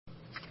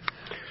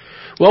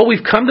Well,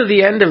 we've come to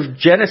the end of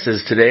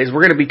Genesis today, as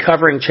we're going to be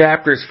covering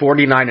chapters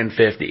 49 and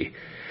 50.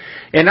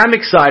 And I'm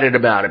excited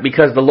about it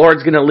because the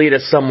Lord's going to lead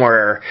us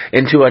somewhere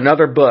into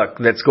another book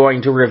that's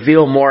going to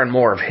reveal more and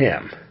more of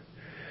Him.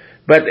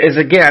 But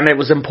it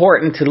was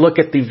important to look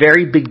at the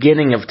very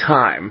beginning of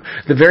time,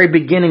 the very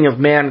beginning of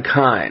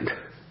mankind,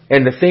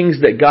 and the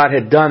things that God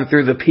had done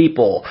through the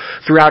people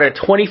throughout a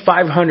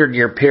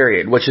 2,500-year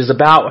period, which is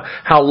about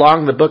how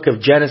long the book of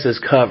Genesis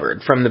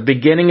covered. From the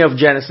beginning of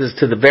Genesis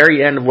to the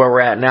very end of where we're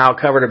at now,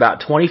 covered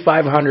about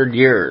 2,500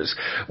 years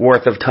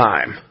worth of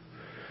time.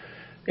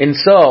 And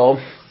so,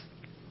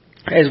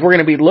 as we're going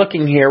to be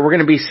looking here, we're going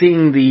to be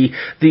seeing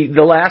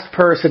the last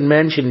person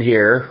mentioned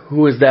here,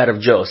 who is that of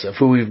Joseph,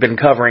 who we've been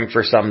covering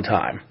for some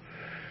time.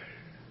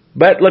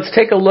 But let's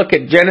take a look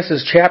at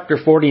Genesis chapter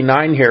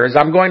 49 here, as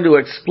I'm going to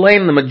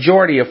explain the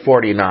majority of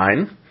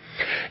 49,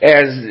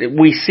 as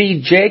we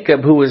see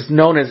Jacob, who is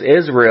known as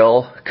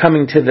Israel,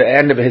 coming to the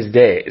end of his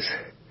days.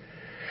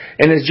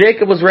 And as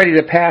Jacob was ready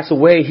to pass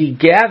away, he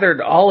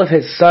gathered all of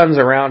his sons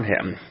around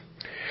him.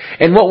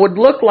 And what would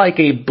look like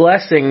a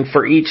blessing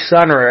for each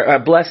son, or a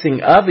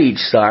blessing of each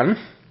son,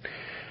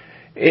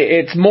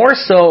 it's more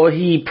so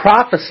he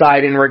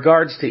prophesied in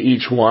regards to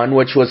each one,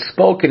 which was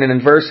spoken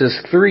in verses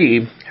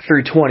 3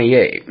 through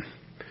 28.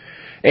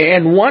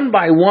 And one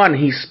by one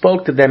he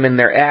spoke to them in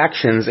their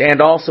actions and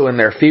also in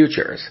their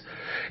futures.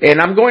 And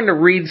I'm going to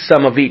read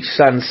some of each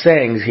son's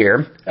sayings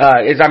here,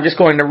 I'm just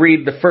going to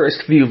read the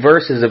first few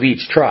verses of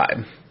each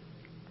tribe.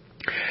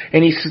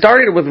 And he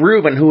started with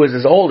Reuben, who was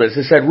his oldest.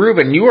 He said,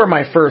 "Reuben, you are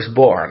my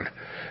firstborn,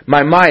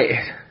 my might,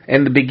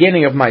 and the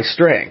beginning of my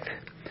strength,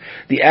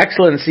 the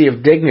excellency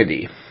of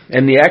dignity,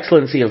 and the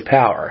excellency of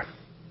power.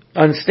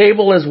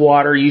 Unstable as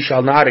water, you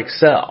shall not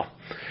excel,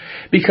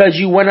 because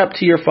you went up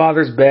to your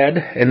father's bed,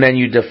 and then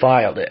you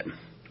defiled it.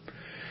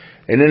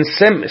 And then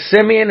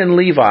Simeon and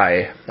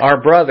Levi,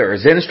 our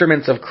brothers,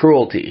 instruments of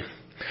cruelty,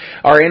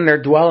 are in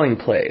their dwelling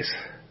place.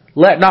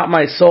 Let not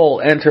my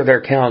soul enter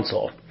their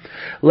council.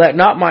 Let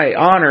not my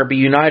honor be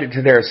united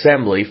to their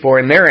assembly, for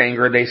in their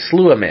anger they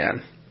slew a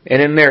man,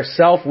 and in their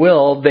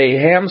self-will they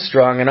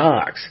hamstrung an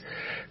ox.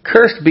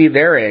 Cursed be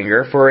their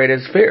anger, for it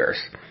is fierce,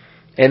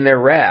 and their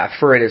wrath,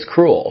 for it is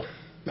cruel.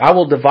 I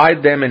will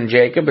divide them in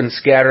Jacob and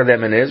scatter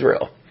them in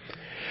Israel.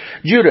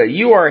 Judah,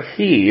 you are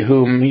he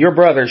whom your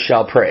brothers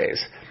shall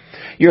praise.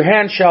 Your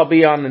hand shall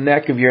be on the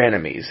neck of your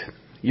enemies.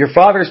 Your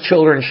father's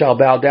children shall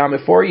bow down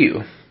before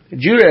you.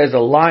 Judah is a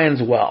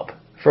lion's whelp.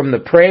 From the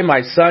prey,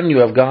 my son, you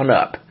have gone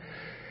up.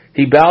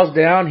 He bows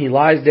down, he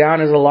lies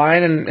down as a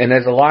lion, and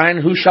as a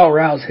lion, who shall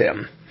rouse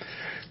him?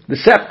 The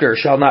scepter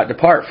shall not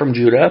depart from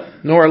Judah,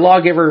 nor a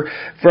lawgiver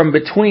from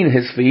between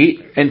his feet,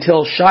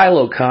 until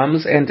Shiloh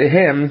comes, and to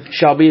him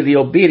shall be the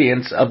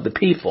obedience of the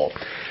people.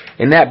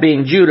 And that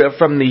being Judah,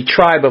 from the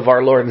tribe of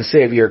our Lord and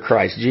Savior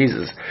Christ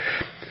Jesus.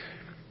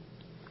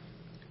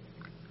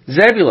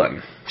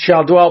 Zebulun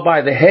shall dwell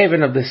by the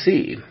haven of the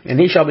sea, and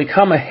he shall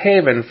become a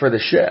haven for the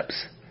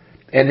ships,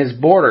 and his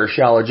border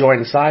shall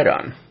adjoin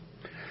Sidon.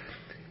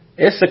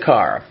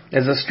 Issachar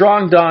is a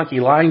strong donkey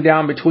lying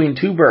down between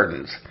two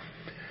burdens.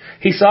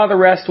 He saw the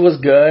rest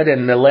was good,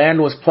 and the land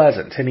was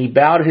pleasant, and he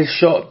bowed his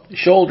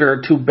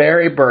shoulder to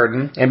bear a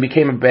burden, and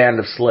became a band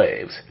of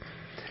slaves.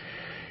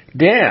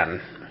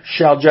 Dan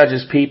shall judge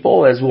his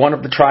people as one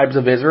of the tribes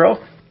of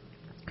Israel.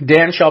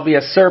 Dan shall be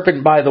a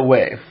serpent by the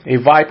way,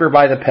 a viper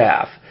by the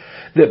path,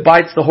 that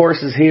bites the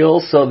horse's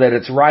heels, so that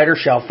its rider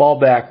shall fall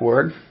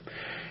backward.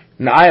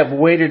 And I have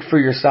waited for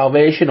your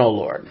salvation, O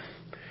Lord.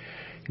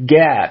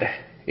 Gad,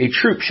 a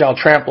troop shall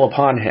trample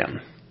upon him,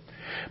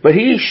 but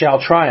he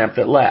shall triumph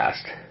at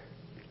last.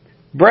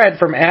 Bread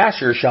from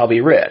Asher shall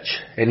be rich,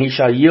 and he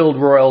shall yield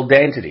royal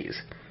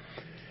dainties.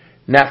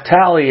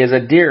 Naphtali is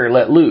a deer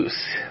let loose.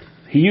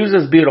 He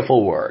uses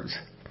beautiful words.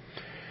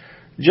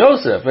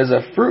 Joseph is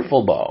a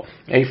fruitful bow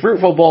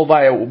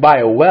by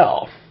a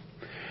well.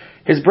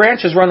 His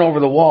branches run over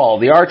the wall.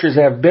 The archers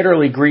have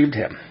bitterly grieved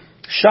him,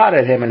 shot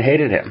at him and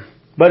hated him.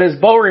 But his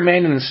bow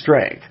remained in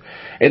strength,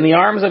 and the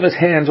arms of his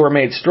hands were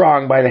made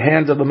strong by the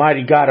hands of the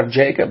mighty God of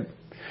Jacob.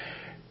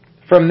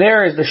 From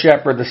there is the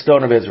shepherd, the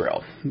stone of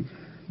Israel.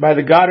 By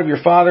the God of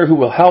your father who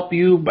will help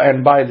you,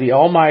 and by the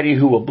Almighty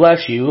who will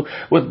bless you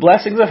with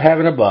blessings of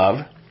heaven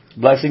above,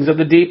 blessings of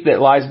the deep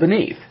that lies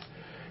beneath.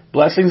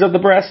 Blessings of the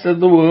breast of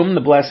the womb,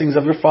 the blessings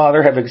of your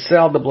father have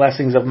excelled the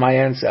blessings of my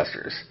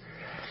ancestors.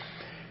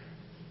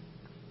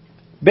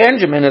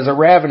 Benjamin is a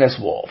ravenous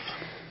wolf.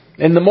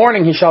 In the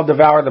morning he shall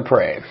devour the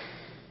prey,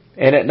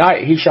 and at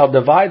night he shall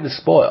divide the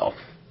spoil.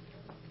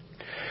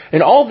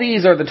 And all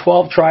these are the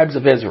 12 tribes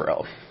of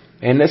Israel.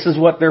 And this is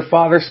what their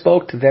father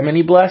spoke to them, and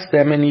he blessed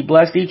them, and he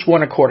blessed each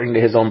one according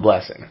to his own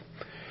blessing.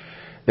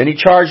 Then he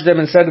charged them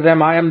and said to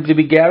them, I am to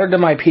be gathered to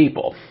my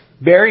people.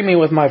 Bury me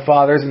with my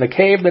fathers in the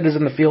cave that is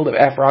in the field of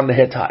Ephron the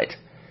Hittite.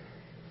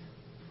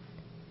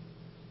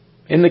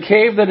 In the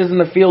cave that is in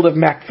the field of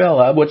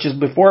Machpelah, which is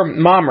before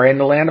Mamre in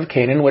the land of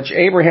Canaan, which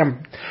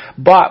Abraham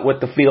bought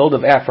with the field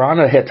of Ephron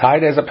the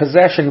Hittite as a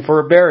possession for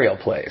a burial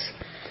place.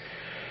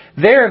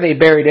 There they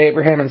buried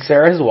Abraham and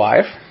Sarah his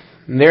wife.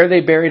 And there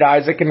they buried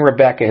Isaac and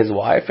Rebekah his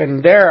wife,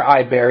 and there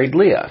I buried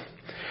Leah.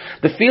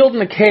 The field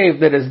and the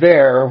cave that is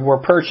there were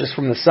purchased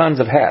from the sons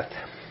of Heth.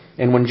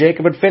 And when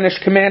Jacob had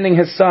finished commanding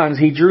his sons,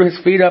 he drew his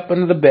feet up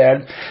into the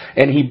bed,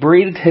 and he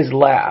breathed his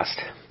last,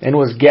 and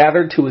was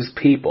gathered to his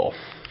people.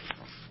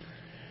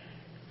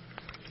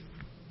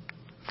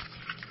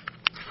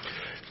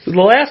 So the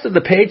last of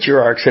the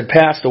patriarchs had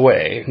passed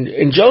away,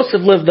 and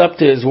Joseph lived up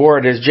to his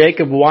word as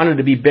Jacob wanted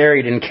to be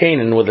buried in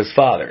Canaan with his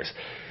fathers.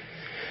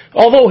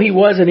 Although he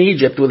was in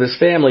Egypt with his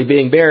family,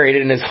 being buried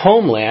in his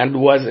homeland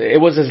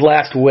was his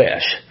last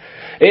wish.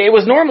 It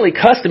was normally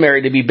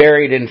customary to be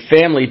buried in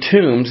family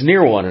tombs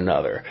near one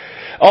another,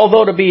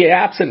 although to be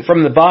absent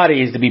from the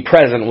body is to be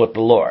present with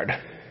the Lord.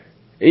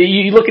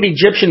 You look at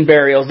Egyptian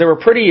burials, they were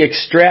pretty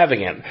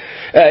extravagant,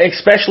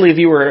 especially if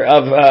you were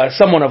of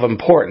someone of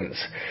importance.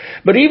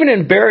 But even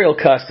in burial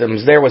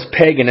customs, there was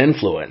pagan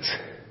influence.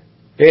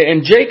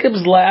 And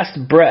Jacob's last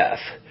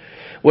breath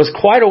was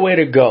quite a way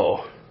to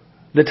go.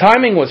 The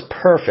timing was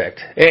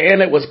perfect,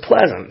 and it was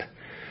pleasant.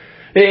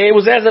 It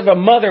was as if a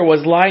mother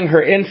was lying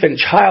her infant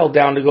child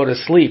down to go to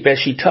sleep as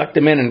she tucked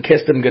him in and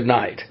kissed him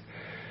goodnight.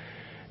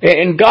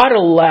 And God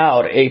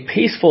allowed a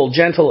peaceful,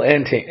 gentle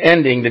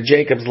ending to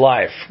Jacob's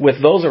life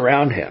with those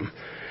around him,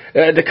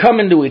 to come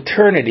into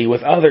eternity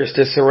with others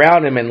to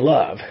surround him in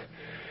love.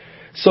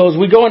 So as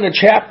we go into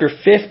chapter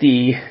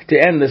 50 to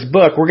end this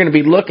book, we're going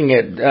to be looking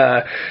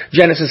at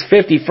Genesis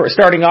 50,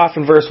 starting off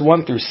in verse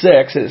 1 through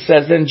 6. It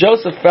says, Then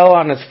Joseph fell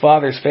on his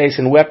father's face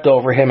and wept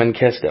over him and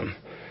kissed him.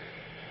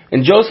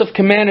 And Joseph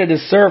commanded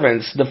his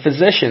servants, the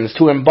physicians,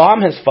 to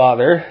embalm his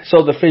father,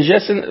 so the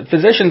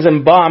physicians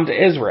embalmed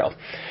Israel.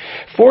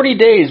 40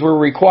 days were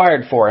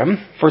required for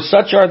him, for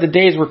such are the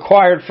days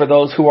required for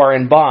those who are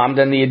embalmed,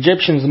 and the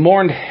Egyptians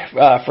mourned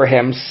for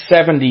him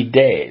 70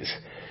 days.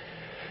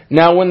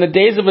 Now when the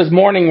days of his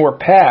mourning were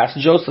past,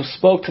 Joseph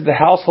spoke to the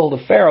household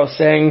of Pharaoh,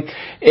 saying,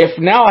 If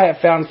now I have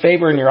found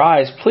favor in your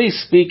eyes,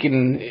 please speak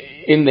in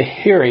the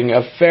hearing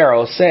of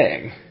Pharaoh,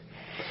 saying,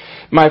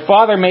 My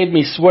father made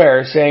me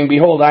swear, saying,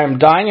 Behold, I am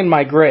dying in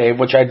my grave,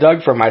 which I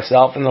dug for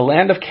myself in the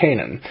land of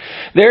Canaan.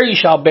 There you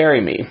shall bury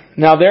me.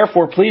 Now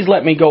therefore please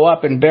let me go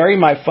up and bury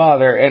my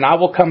father, and I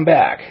will come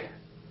back.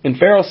 And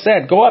Pharaoh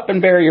said, Go up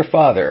and bury your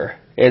father,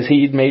 as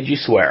he made you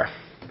swear.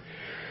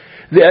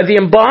 The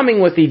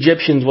embalming with the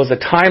Egyptians was a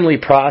timely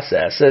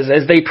process,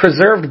 as they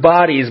preserved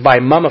bodies by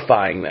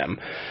mummifying them.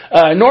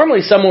 Normally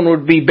someone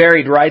would be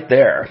buried right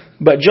there,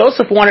 but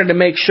Joseph wanted to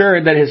make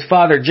sure that his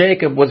father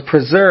Jacob was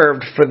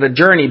preserved for the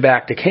journey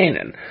back to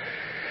Canaan.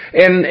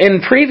 And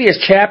in previous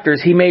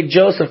chapters, he made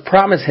Joseph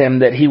promise him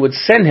that he would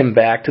send him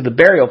back to the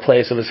burial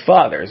place of his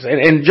fathers,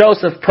 and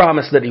Joseph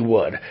promised that he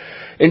would.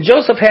 And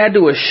Joseph had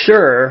to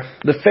assure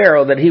the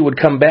Pharaoh that he would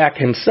come back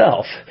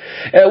himself.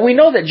 We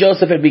know that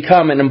Joseph had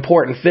become an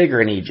important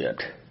figure in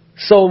Egypt.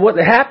 So what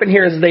happened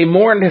here is they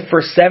mourned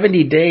for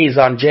 70 days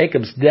on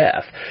Jacob's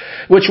death,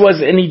 which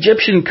was an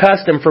Egyptian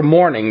custom for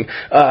mourning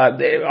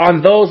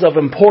on those of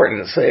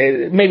importance,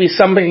 maybe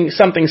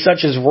something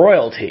such as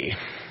royalty.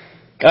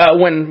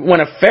 When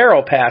a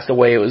Pharaoh passed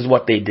away, it was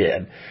what they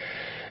did.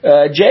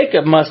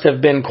 Jacob must have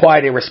been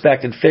quite a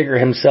respected figure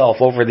himself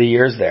over the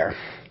years there.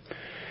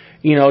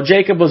 You know,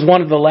 Jacob was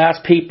one of the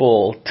last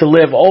people to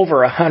live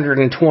over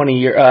 120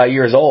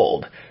 years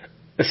old,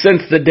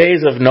 since the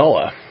days of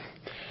Noah.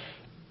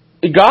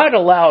 God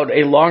allowed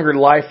a longer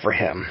life for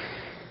him.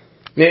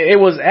 It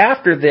was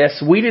after this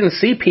we didn't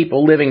see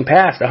people living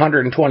past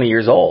 120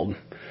 years old.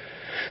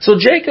 So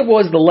Jacob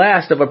was the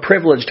last of a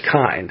privileged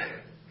kind.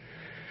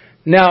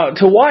 Now,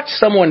 to watch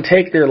someone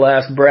take their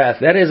last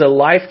breath, that is a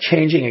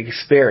life-changing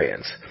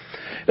experience.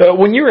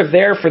 When you are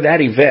there for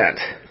that event,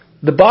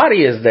 the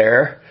body is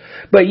there,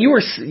 but you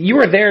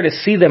are there to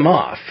see them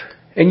off,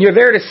 and you're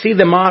there to see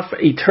them off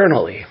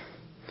eternally.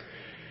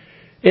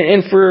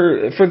 And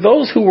for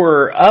those who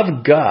were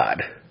of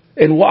God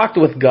and walked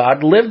with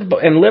God, lived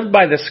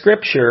by the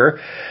Scripture,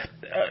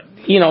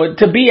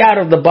 to be out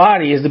of the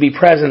body is to be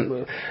present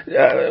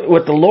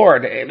with the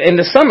Lord. And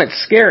to some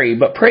it's scary,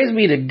 but praise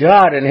be to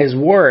God and His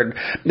Word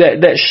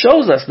that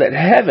shows us that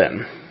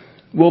heaven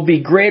will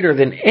be greater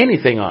than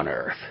anything on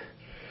earth.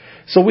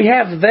 So we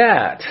have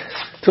that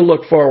to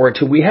look forward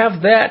to. We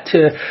have that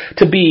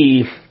to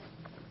be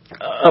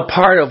a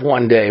part of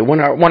one day when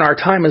our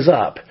time is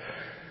up.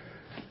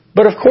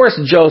 But of course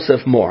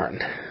Joseph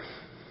mourned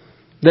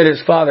that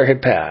his father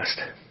had passed.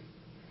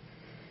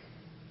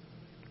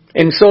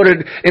 And so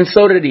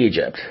did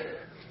Egypt.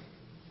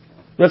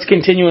 Let's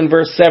continue in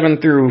verse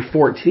 7 through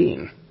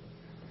 14.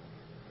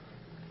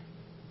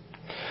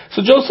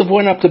 So Joseph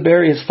went up to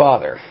bury his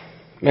father.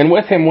 And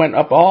with him went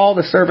up all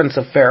the servants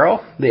of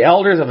Pharaoh, the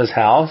elders of his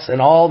house, and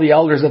all the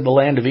elders of the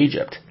land of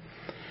Egypt,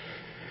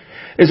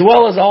 as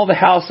well as all the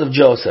house of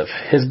Joseph,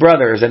 his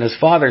brothers, and his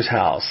father's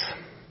house.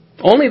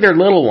 Only their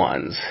little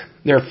ones,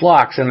 their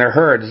flocks and their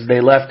herds,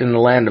 they left in the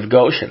land of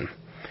Goshen.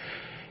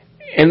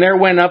 And there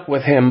went up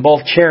with him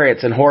both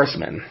chariots and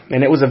horsemen,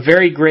 and it was a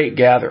very great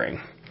gathering.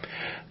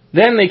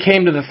 Then they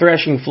came to the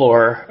threshing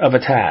floor of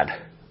Atad,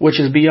 which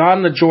is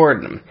beyond the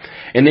Jordan,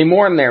 and they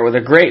mourned there with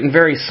a great and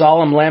very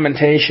solemn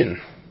lamentation.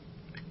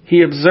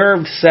 he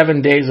observed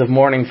 7 days of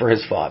mourning for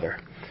his father.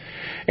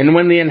 And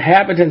when the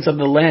inhabitants of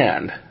the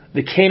land,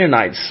 the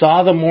Canaanites,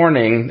 saw the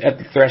mourning at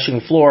the threshing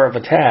floor of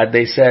Atad,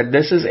 they said,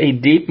 "This is a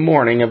deep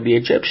mourning of the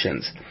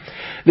Egyptians.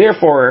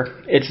 Therefore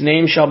its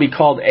name shall be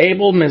called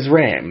Abel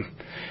Mizraim,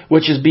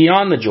 which is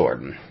beyond the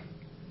Jordan."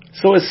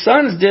 So his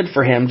sons did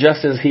for him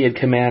just as he had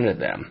commanded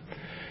them.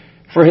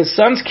 For his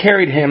sons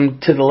carried him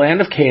to the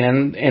land of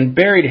Canaan and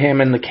buried him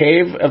in the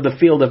cave of the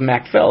field of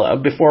Machpelah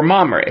before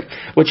Mamre,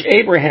 which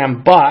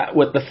Abraham bought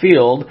with the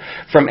field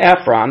from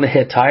Ephron the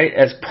Hittite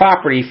as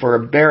property for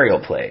a burial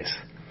place.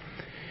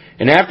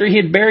 And after he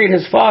had buried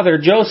his father,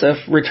 Joseph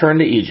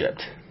returned to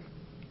Egypt,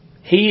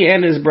 he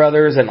and his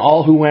brothers and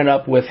all who went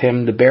up with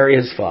him to bury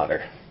his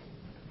father.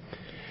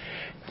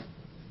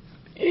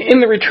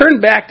 In the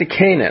return back to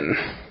Canaan,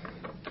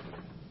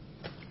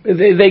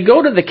 they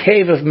go to the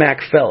cave of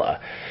Machpelah.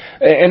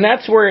 And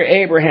that's where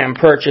Abraham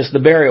purchased the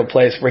burial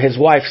place for his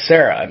wife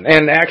Sarah,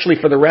 and actually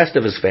for the rest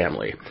of his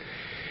family.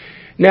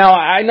 Now,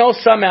 I know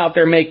some out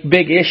there make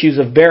big issues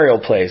of burial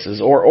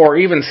places, or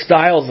even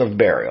styles of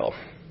burial.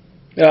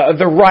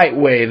 The right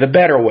way, the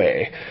better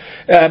way.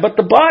 But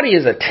the body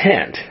is a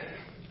tent,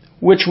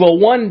 which will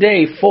one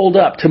day fold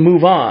up to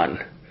move on.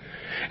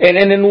 And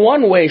in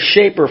one way,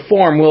 shape, or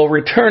form will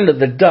return to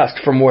the dust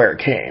from where it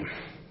came.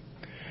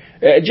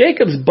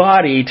 Jacob's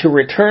body to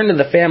return to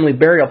the family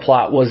burial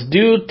plot was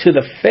due to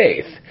the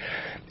faith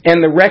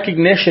and the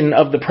recognition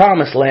of the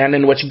promised land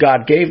in which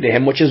God gave to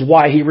him, which is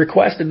why he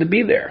requested to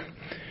be there.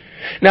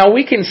 Now,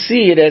 we can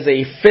see it as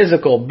a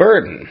physical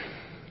burden,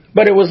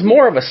 but it was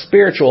more of a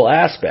spiritual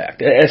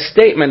aspect, a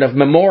statement of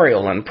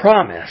memorial and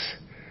promise.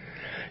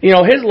 You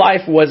know, his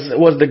life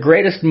was the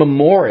greatest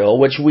memorial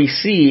which we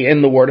see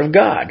in the Word of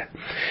God.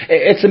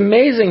 It's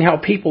amazing how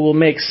people will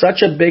make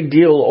such a big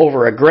deal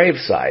over a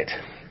gravesite.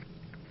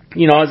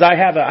 You know, as I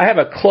have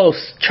a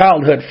close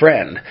childhood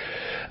friend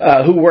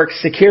who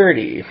works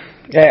security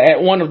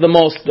at one of the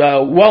most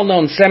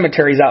well-known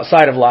cemeteries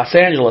outside of Los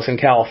Angeles in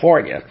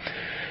California.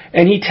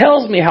 And he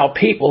tells me how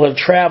people have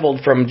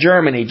traveled from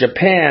Germany,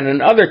 Japan,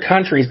 and other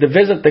countries to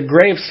visit the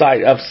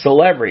gravesite of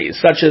celebrities,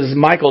 such as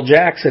Michael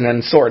Jackson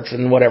and sorts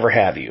and whatever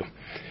have you.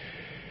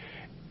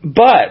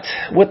 But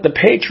with the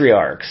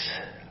patriarchs,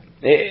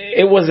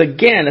 it was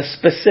again a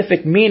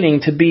specific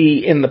meaning to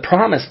be in the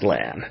promised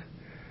land.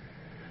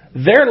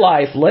 Their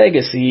life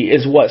legacy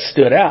is what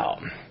stood out.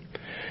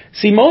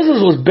 See,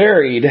 Moses was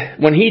buried,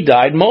 when he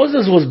died,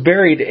 Moses was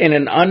buried in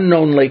an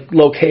unknown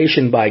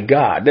location by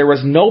God. There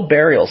was no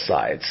burial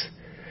sites.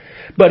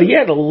 But he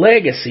had a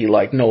legacy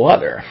like no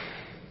other.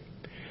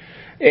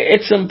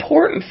 It's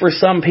important for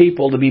some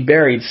people to be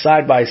buried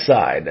side by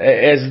side,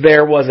 as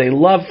there was a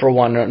love for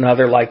one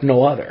another like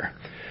no other.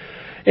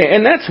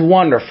 And that's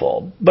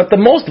wonderful. But the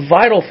most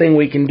vital thing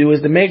we can do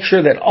is to make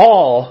sure that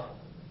all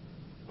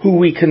who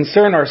we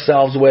concern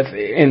ourselves with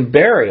in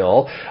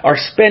burial are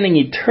spending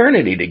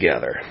eternity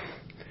together.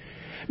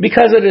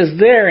 Because it is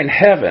there in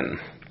heaven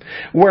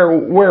where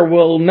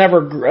we'll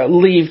never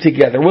leave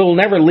together. We'll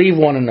never leave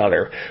one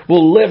another.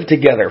 We'll live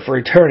together for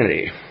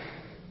eternity.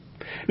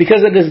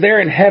 Because it is there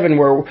in heaven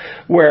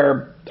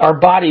where our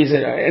bodies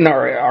and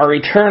our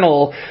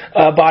eternal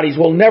bodies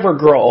will never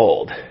grow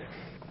old.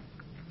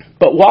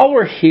 But while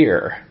we're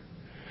here,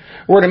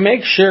 we're to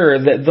make sure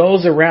that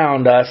those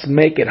around us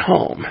make it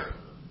home.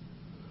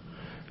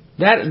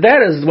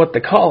 That is what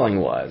the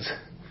calling was.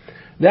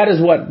 That is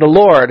what the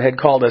Lord had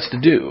called us to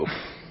do.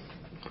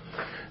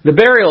 The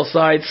burial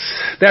sites,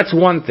 that's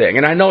one thing,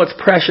 and I know it's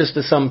precious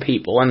to some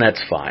people, and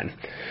that's fine.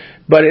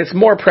 But it's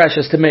more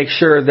precious to make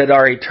sure that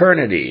our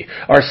eternity,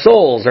 our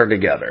souls are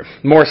together,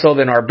 more so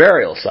than our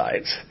burial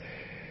sites.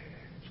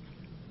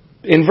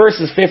 In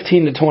verses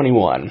 15 to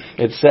 21,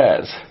 it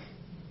says,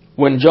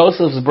 "When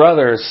Joseph's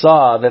brothers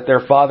saw that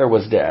their father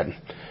was dead,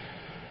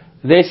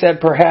 they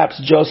said, 'Perhaps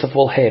Joseph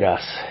will hate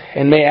us,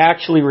 and may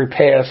actually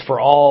repay us for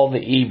all the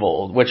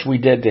evil which we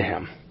did to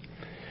him.'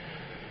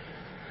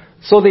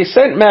 So they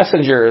sent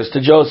messengers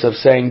to Joseph,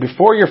 saying,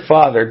 'Before your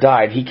father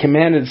died, he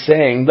commanded,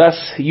 saying,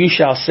 Thus you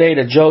shall say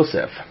to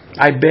Joseph,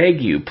 I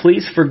beg you,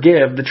 please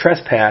forgive the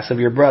trespass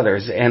of your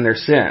brothers and their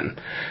sin,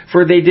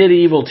 for they did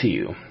evil to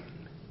you.'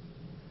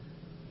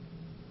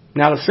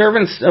 Now the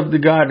servants of the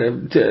God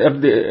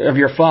of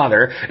your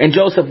father and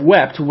Joseph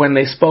wept when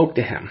they spoke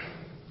to him.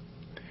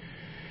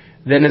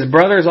 Then his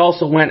brothers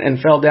also went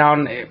and fell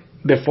down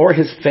before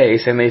his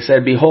face, and they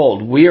said,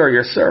 'Behold, we are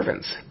your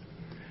servants.'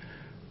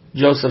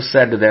 Joseph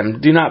said to them,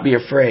 'Do not be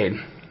afraid,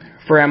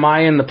 for am I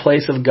in the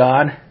place of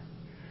God?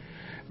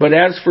 But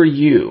as for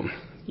you,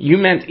 you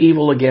meant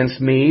evil against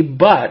me,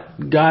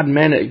 but God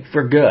meant it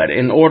for good,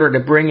 in order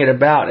to bring it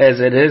about as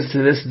it is to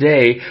this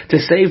day, to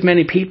save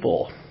many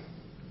people.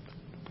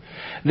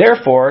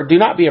 Therefore, do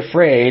not be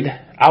afraid,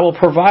 I will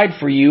provide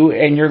for you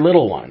and your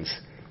little ones.'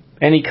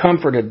 And he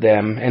comforted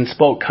them and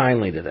spoke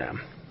kindly to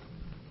them."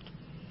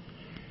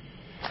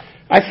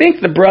 I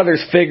think the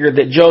brothers figured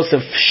that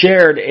Joseph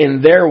shared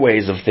in their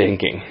ways of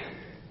thinking.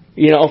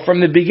 You know, from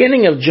the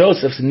beginning of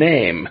Joseph's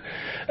name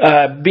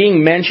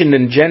being mentioned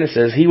in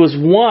Genesis, he was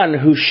one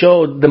who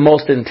showed the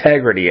most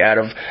integrity out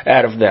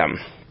of them.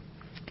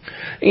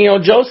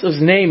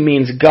 Joseph's name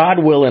means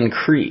God will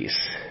increase,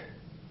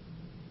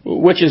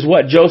 which is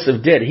what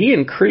Joseph did. He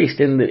increased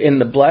in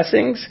the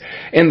blessings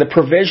and the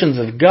provisions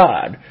of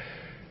God.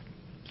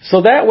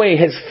 So that way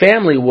his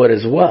family would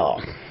as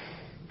well.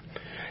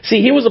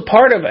 See, he was a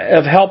part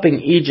of helping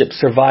Egypt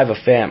survive a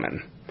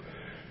famine.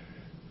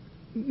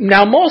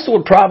 Now, most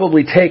would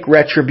probably take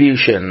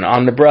retribution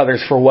on the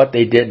brothers for what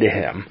they did to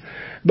him.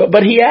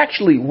 But he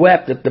actually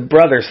wept at the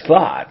brothers'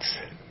 thoughts,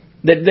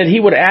 that he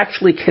would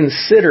actually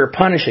consider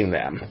punishing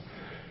them.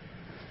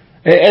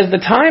 As the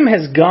time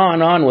has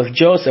gone on with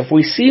Joseph,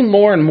 we see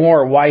more and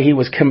more why he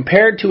was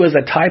compared to as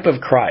a type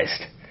of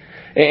Christ.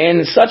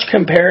 And such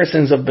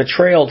comparisons of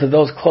betrayal to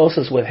those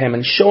closest with him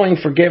and showing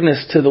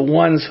forgiveness to the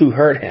ones who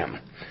hurt him.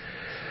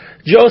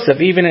 Joseph,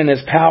 even in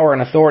his power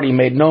and authority,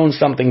 made known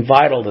something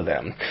vital to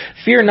them.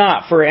 Fear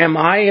not, for am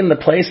I in the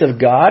place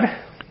of God?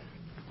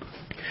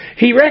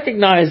 He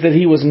recognized that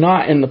he was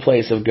not in the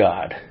place of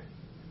God.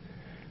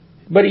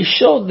 But he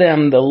showed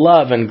them the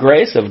love and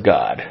grace of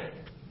God.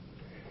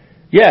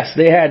 Yes,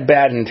 they had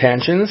bad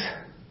intentions,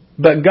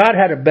 but God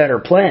had a better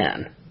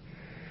plan.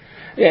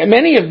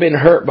 Many have been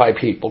hurt by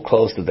people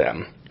close to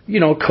them.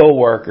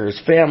 Co-workers,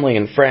 family,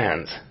 and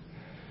friends.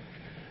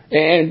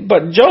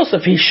 But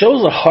Joseph, he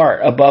shows a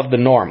heart above the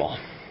normal.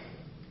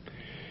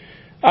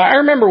 I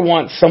remember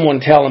once someone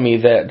telling me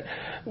that,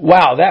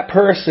 wow, that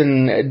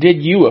person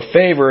did you a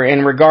favor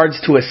in regards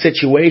to a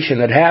situation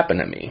that happened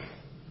to me.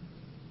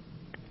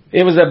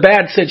 It was a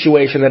bad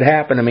situation that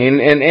happened to me,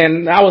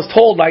 and I was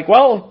told,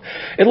 well,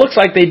 it looks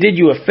like they did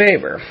you a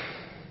favor.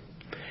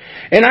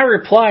 And I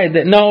replied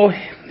that no,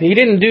 he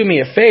didn't do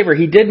me a favor,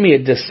 he did me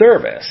a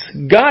disservice.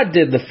 God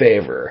did the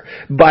favor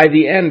by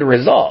the end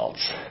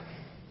results.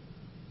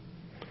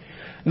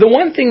 The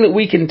one thing that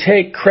we can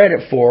take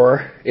credit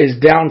for is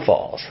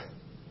downfalls.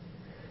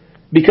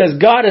 Because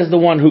God is the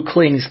one who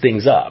cleans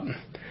things up.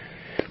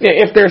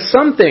 If there's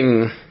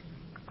something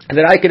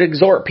that I could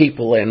exhort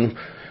people in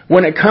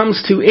when it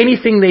comes to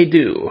anything they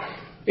do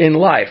in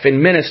life,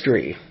 in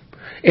ministry,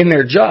 in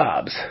their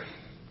jobs,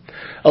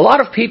 a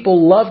lot of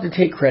people love to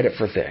take credit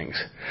for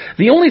things.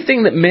 The only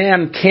thing that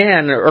man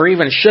can or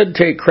even should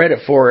take credit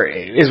for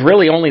is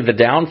really only the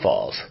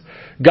downfalls.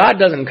 God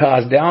doesn't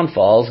cause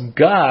downfalls.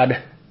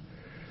 God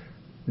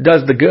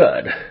does the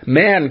good.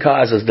 Man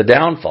causes the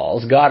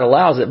downfalls. God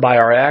allows it by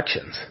our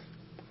actions.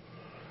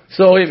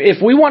 So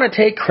if we want to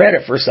take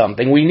credit for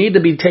something, we need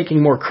to be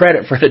taking more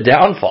credit for the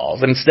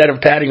downfalls instead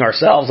of patting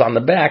ourselves on the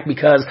back,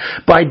 because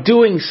by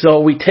doing so,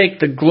 we take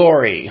the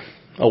glory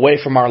away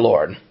from our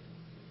Lord.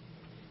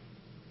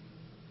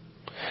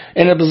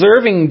 In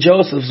observing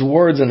Joseph's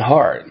words and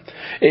heart,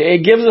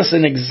 it gives us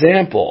an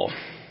example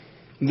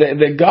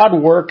that God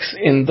works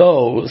in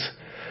those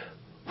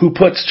who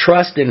puts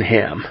trust in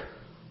Him.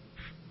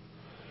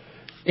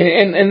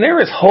 And there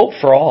is hope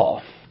for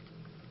all.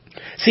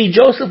 See,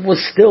 Joseph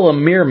was still a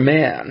mere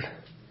man.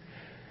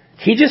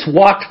 He just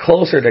walked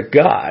closer to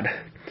God.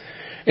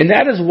 And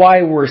that is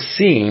why we're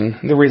seeing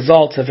the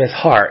results of his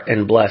heart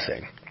and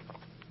blessing.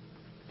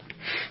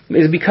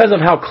 It's because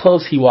of how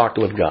close he walked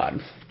with God.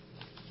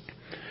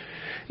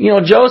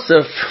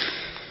 Joseph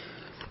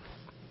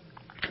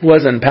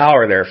was in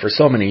power there for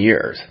so many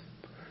years.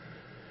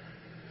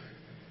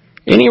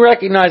 And he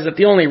recognized that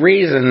the only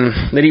reason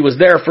that he was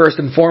there first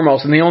and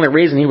foremost, and the only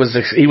reason he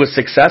was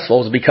successful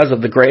was because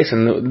of the grace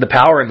and the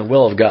power and the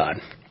will of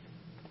God.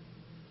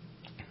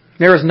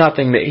 There was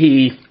nothing that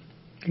he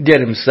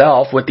did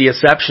himself with the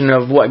exception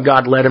of what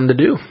God led him to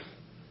do.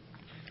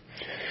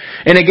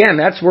 And again,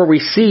 that's where we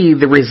see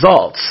the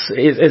results,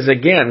 is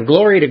again,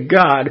 glory to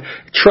God,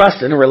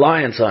 trust and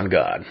reliance on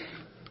God.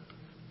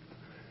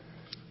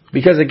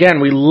 Because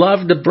again, we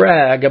love to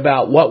brag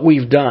about what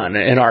we've done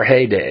in our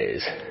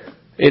heydays.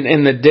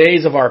 In the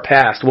days of our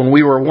past, when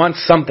we were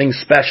once something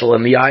special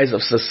in the eyes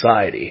of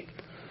society.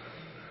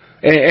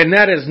 And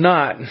that is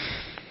not,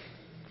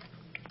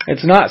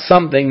 it's not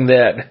something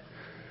that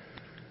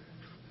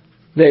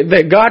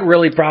God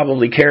really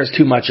probably cares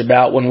too much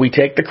about when we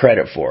take the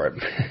credit for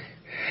it.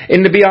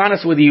 And to be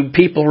honest with you,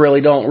 people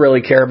really don't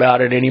really care about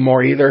it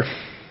anymore either.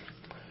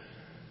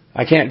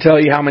 I can't tell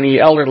you how many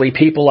elderly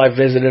people I've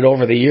visited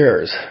over the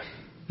years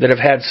that have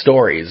had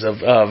stories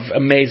of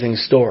amazing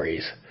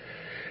stories.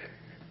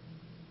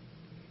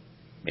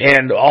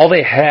 And all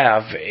they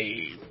have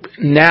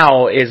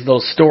now is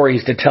those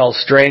stories to tell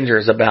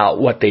strangers about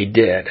what they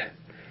did.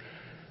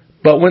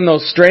 But when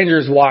those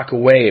strangers walk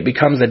away, it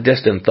becomes a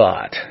distant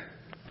thought.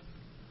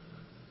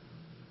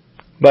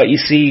 But you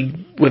see,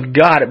 with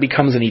God, it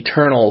becomes an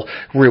eternal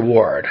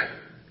reward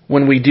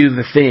when we do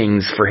the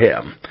things for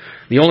Him.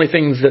 The only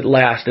things that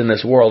last in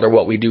this world are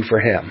what we do for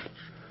Him.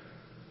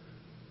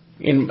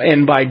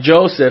 And by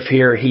Joseph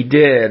here, he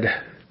did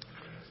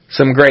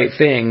some great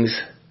things.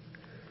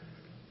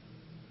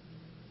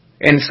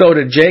 And so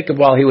did Jacob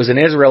while he was in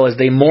Israel, as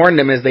they mourned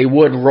him as they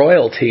would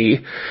royalty.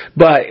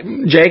 But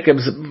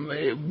Jacob's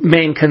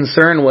main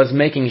concern was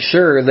making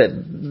sure that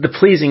the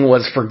pleasing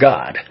was for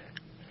God.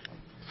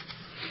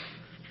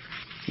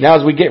 Now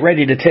as we get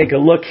ready to take a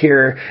look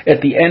here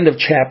at the end of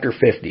chapter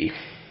 50,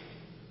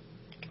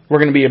 We're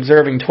going to be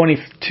observing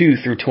 22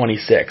 through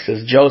 26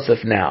 as Joseph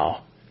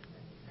now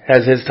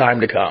has his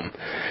time to come.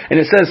 And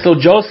it says, so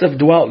Joseph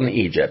dwelt in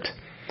Egypt,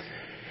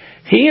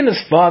 he and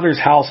his father's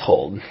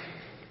household,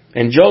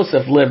 and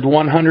Joseph lived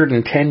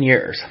 110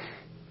 years.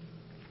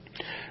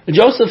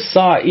 Joseph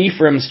saw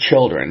Ephraim's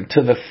children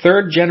to the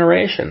third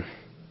generation.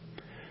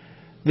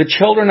 The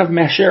children of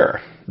Mashir,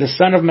 the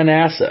son of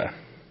Manasseh,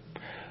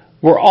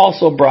 were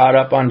also brought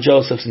up on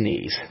Joseph's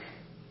knees.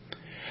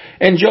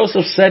 And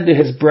Joseph said to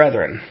his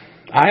brethren,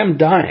 I am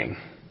dying,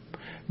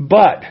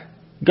 but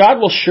God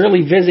will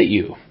surely visit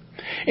you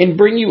and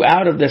bring you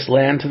out of this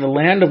land to the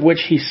land of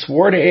which he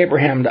swore to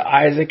Abraham, to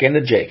Isaac, and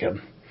to Jacob.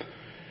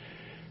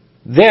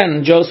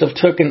 Then Joseph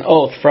took an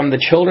oath from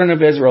the children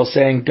of Israel,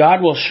 saying,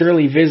 God will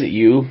surely visit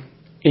you,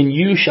 and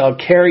you shall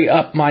carry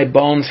up my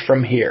bones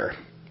from here.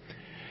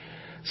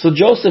 So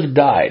Joseph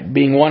died,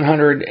 being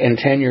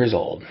 110 years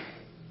old.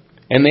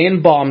 And they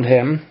embalmed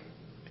him,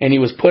 and he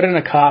was put in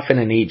a coffin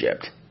in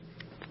Egypt.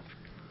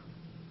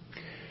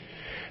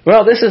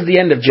 Well, this is the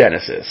end of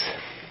Genesis.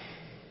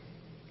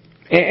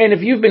 And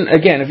if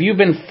you've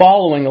been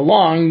following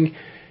along,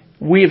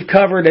 we've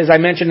covered, as I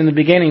mentioned in the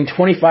beginning,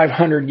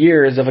 2,500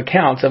 years of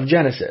accounts of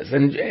Genesis.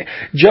 And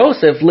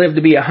Joseph lived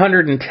to be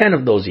 110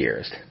 of those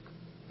years.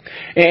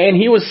 And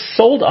he was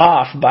sold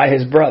off by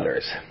his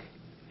brothers.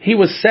 He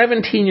was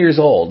 17 years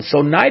old,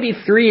 so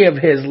 93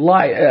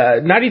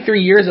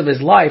 years of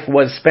his life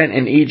was spent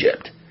in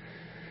Egypt.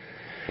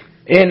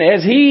 And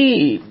as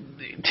he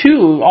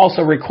too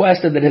also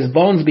requested that his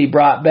bones be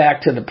brought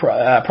back to the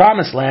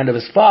promised land of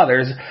his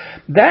fathers,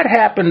 that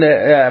happened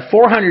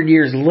 400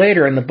 years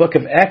later in the book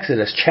of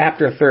Exodus,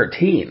 chapter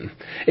 13.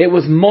 It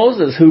was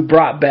Moses who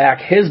brought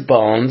back his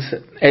bones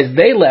as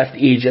they left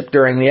Egypt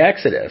during the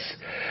Exodus.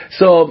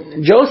 So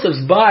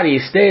Joseph's body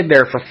stayed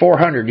there for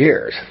 400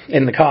 years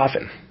in the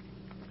coffin.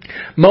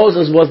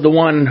 Moses was the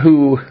one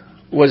who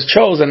was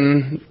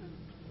chosen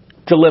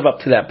to live up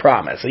to that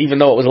promise, even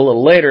though it was a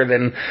little later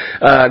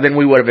than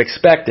we would have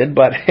expected.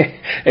 But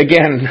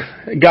again,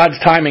 God's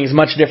timing is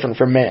much different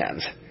from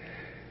man's.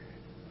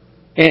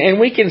 And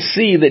we can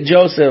see that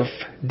Joseph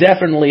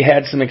definitely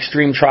had some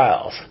extreme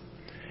trials.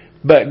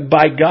 But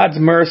by God's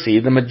mercy,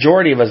 the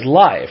majority of his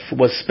life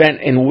was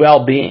spent in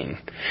well-being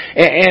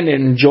and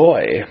in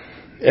joy,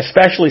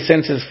 especially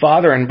since his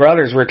father and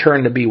brothers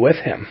returned to be with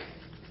him.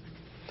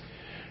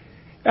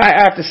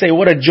 I have to say,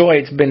 what a joy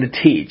it's been to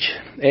teach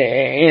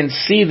and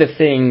see the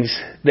things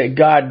that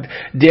God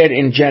did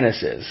in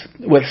Genesis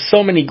with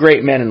so many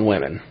great men and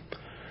women.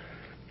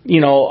 You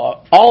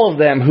know, all of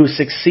them who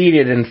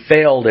succeeded and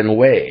failed in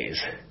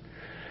ways.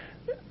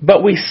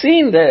 But we've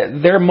seen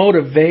that their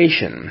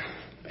motivation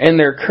and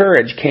their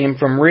courage came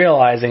from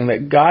realizing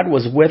that God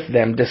was with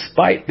them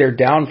despite their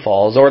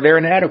downfalls or their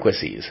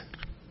inadequacies.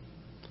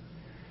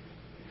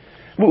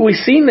 We've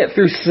seen that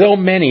through so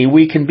many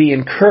we can be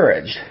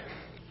encouraged,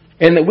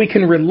 and that we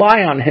can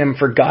rely on him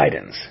for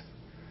guidance.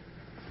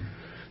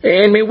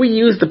 And may we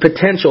use the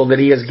potential that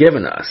he has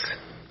given us.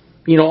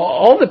 You know,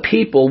 all the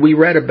people we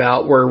read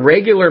about were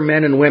regular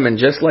men and women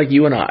just like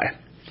you and I.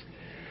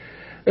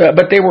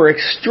 But they were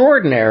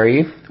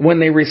extraordinary when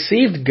they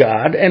received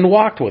God and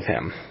walked with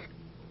him.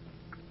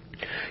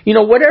 You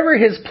know, whatever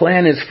his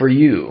plan is for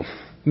you,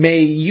 may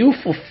you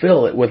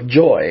fulfill it with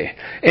joy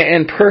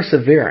and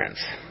perseverance.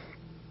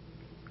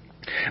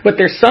 But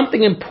there's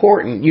something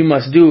important you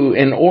must do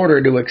in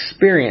order to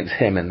experience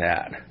him in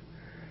that.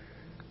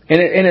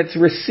 And it's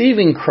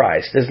receiving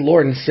Christ as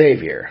Lord and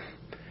Savior,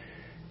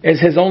 as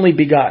his only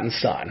begotten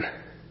Son.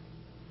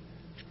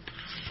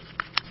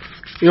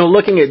 You know,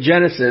 looking at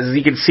Genesis,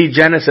 you can see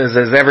Genesis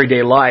as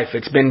everyday life.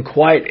 It's been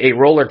quite a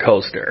roller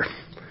coaster.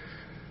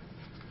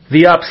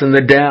 The ups and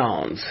the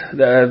downs,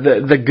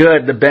 the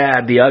good, the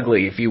bad, the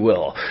ugly, if you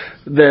will.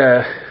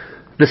 The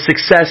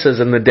successes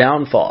and the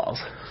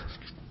downfalls.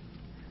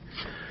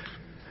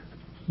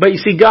 But you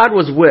see, God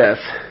was with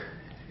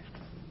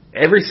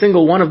every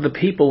single one of the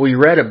people we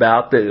read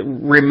about that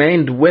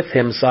remained with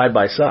him side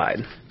by side.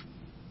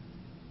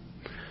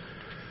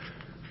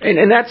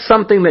 And that's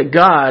something that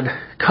God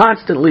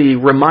constantly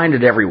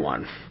reminded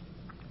everyone.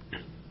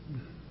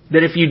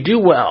 That if you do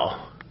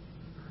well,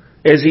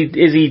 as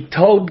he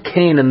told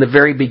Cain in the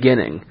very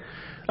beginning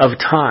of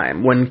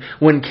time,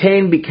 when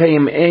Cain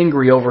became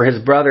angry over his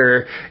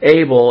brother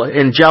Abel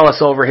and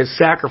jealous over his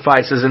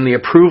sacrifices and the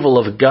approval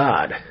of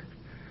God,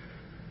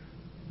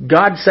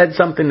 God said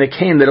something to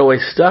Cain that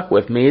always stuck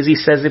with me, is he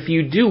says, if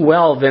you do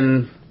well,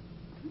 then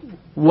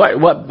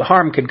what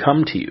harm could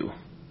come to you?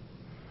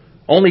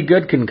 Only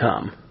good can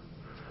come.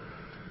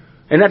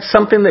 And that's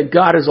something that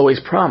God has always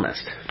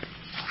promised.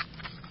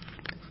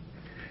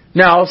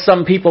 Now,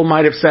 some people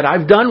might have said,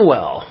 I've done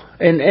well,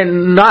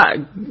 and not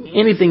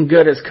anything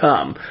good has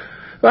come.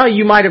 Well,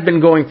 you might have been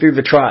going through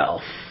the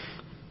trial,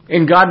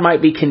 and God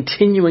might be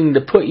continuing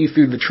to put you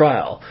through the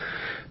trial.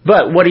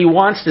 But what he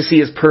wants to see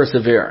is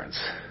perseverance.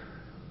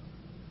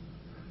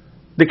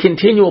 The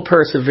continual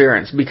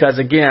perseverance, because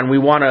again, we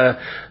want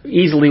to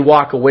easily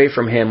walk away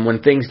from him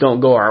when things don't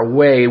go our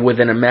way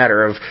within a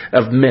matter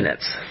of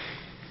minutes.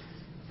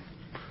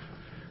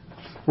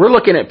 We're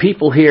looking at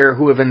people here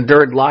who have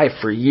endured life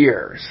for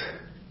years.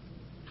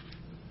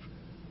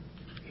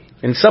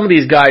 And some of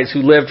these guys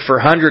who lived for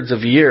hundreds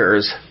of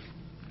years,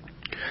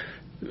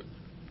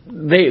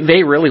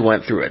 they really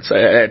went through it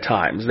at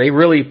times. They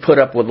really put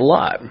up with a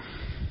lot.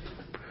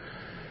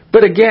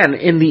 But again,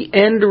 in the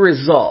end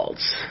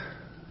results,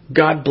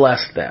 God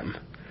blessed them.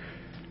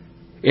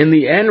 In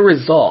the end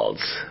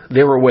results,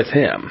 they were with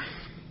Him.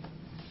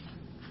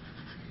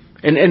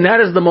 And that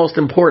is the most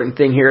important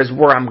thing here, is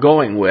where I'm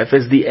going with,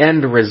 is the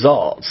end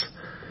results.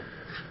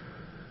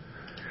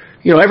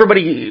 You know,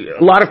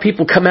 a lot of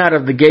people come out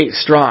of the gate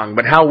strong,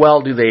 but how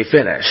well do they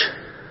finish?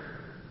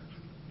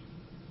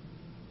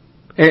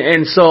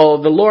 And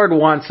so the Lord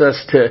wants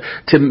us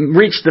to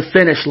reach the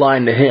finish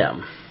line to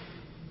Him.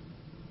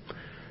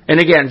 And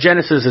again,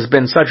 Genesis has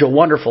been such a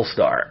wonderful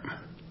start.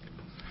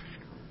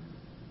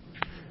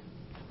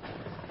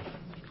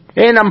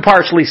 And I'm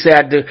partially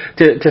sad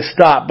to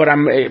stop, but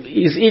I'm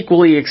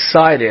equally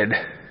excited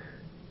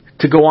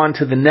to go on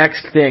to the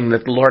next thing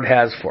that the Lord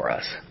has for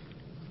us.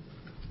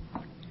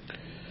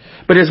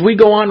 But as we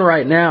go on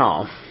right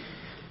now,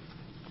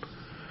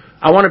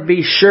 I want to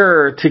be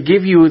sure to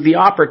give you the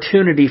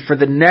opportunity for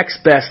the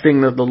next best thing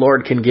that the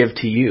Lord can give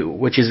to you,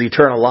 which is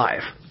eternal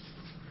life.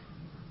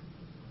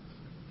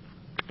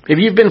 If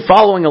you've been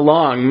following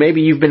along,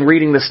 maybe you've been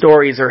reading the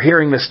stories or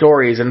hearing the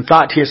stories and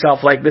thought to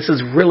yourself, like, this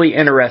is really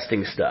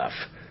interesting stuff.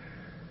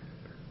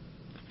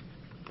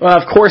 Well,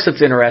 of course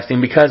it's interesting,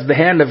 because the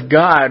hand of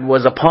God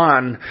was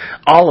upon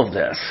all of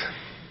this.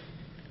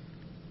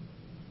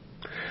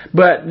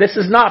 But this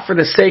is not for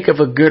the sake of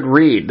a good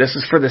read. This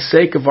is for the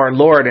sake of our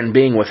Lord and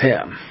being with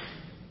Him.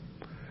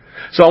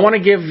 So I want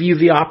to give you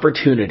the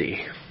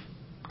opportunity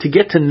to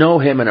get to know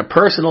Him in a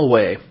personal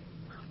way,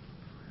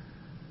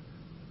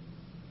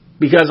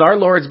 because our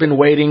Lord's been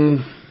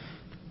waiting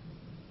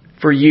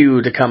for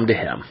you to come to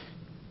Him.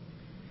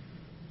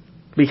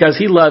 Because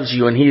He loves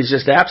you and He's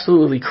just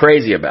absolutely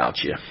crazy about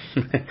you.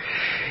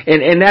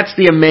 and that's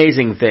the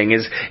amazing thing,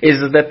 is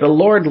that the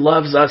Lord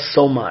loves us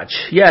so much.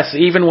 Yes,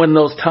 even when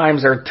those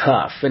times are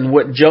tough. And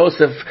what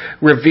Joseph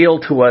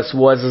revealed to us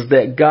was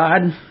that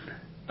God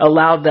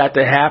allowed that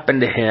to happen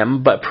to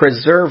him, but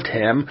preserved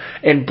him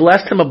and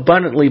blessed him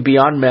abundantly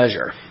beyond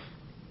measure.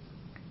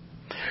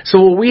 So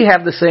will we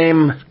have the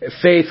same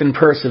faith and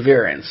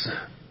perseverance?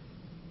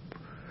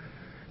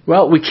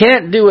 Well, we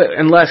can't do it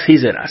unless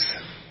He's in us.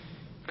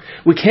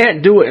 We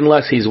can't do it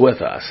unless He's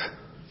with us.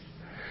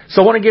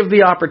 So I want to give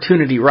the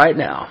opportunity right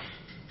now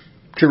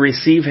to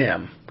receive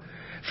Him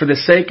for the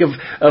sake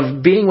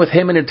of being with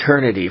Him in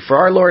eternity. For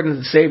our Lord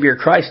and Savior,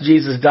 Christ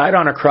Jesus, died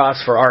on a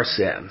cross for our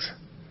sins.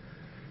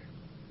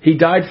 He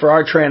died for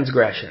our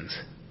transgressions.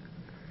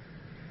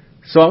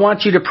 So I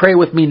want you to pray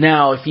with me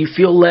now if you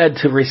feel led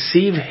to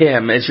receive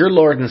Him as your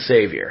Lord and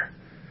Savior.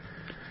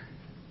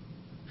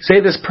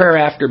 Say this prayer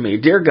after me.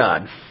 Dear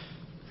God,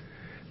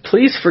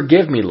 please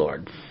forgive me,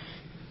 Lord.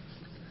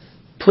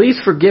 Please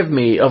forgive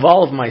me of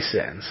all of my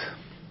sins.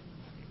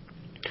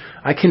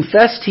 I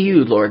confess to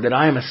you, Lord, that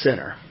I am a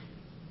sinner.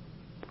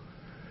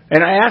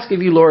 And I ask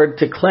of you, Lord,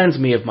 to cleanse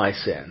me of my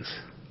sins.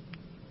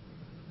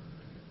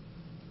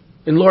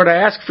 And Lord, I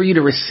ask for you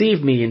to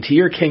receive me into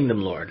your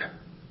kingdom, Lord.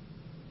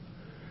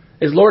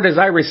 Lord, as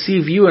I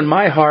receive you in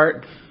my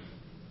heart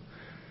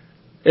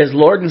as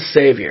Lord and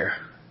Savior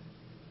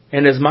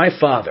and as my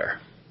Father.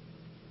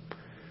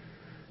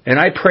 And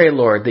I pray,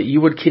 Lord, that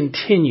you would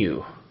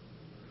continue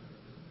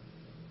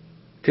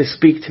to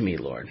speak to me,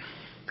 Lord,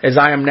 as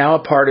I am now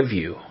a part of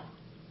you.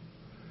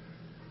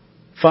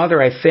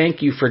 Father, I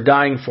thank you for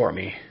dying for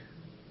me.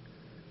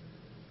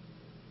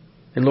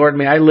 And Lord,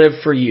 may I live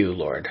for you,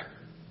 Lord.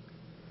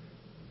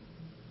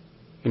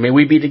 And may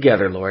we be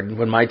together, Lord,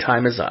 when my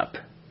time is up.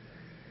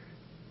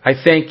 I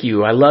thank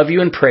you, I love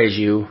you and praise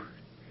you.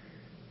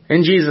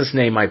 In Jesus'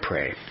 name I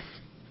pray.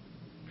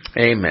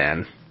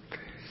 Amen.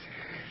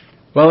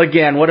 Well,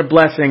 again, what a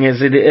blessing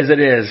as it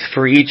is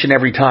for each and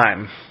every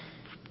time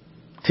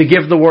to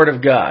give the Word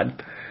of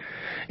God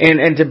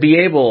and to be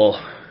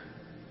able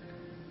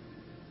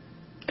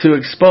to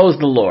expose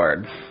the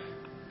Lord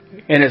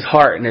and His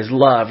heart and His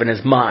love and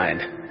His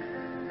mind.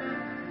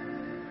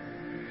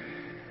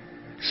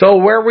 So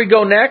where we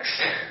go next?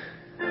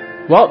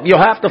 Well, you'll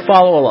have to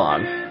follow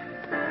along.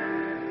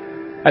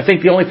 I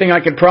think the only thing I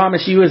can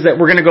promise you is that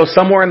we're going to go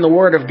somewhere in the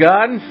Word of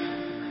God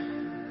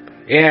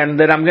and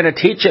that I'm going to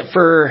teach it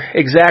for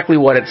exactly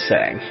what it's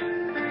saying.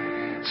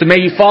 So may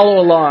you follow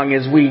along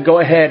as we go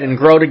ahead and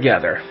grow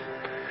together.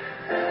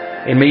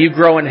 And may you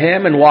grow in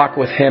Him and walk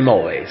with Him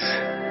always.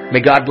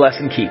 May God bless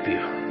and keep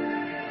you.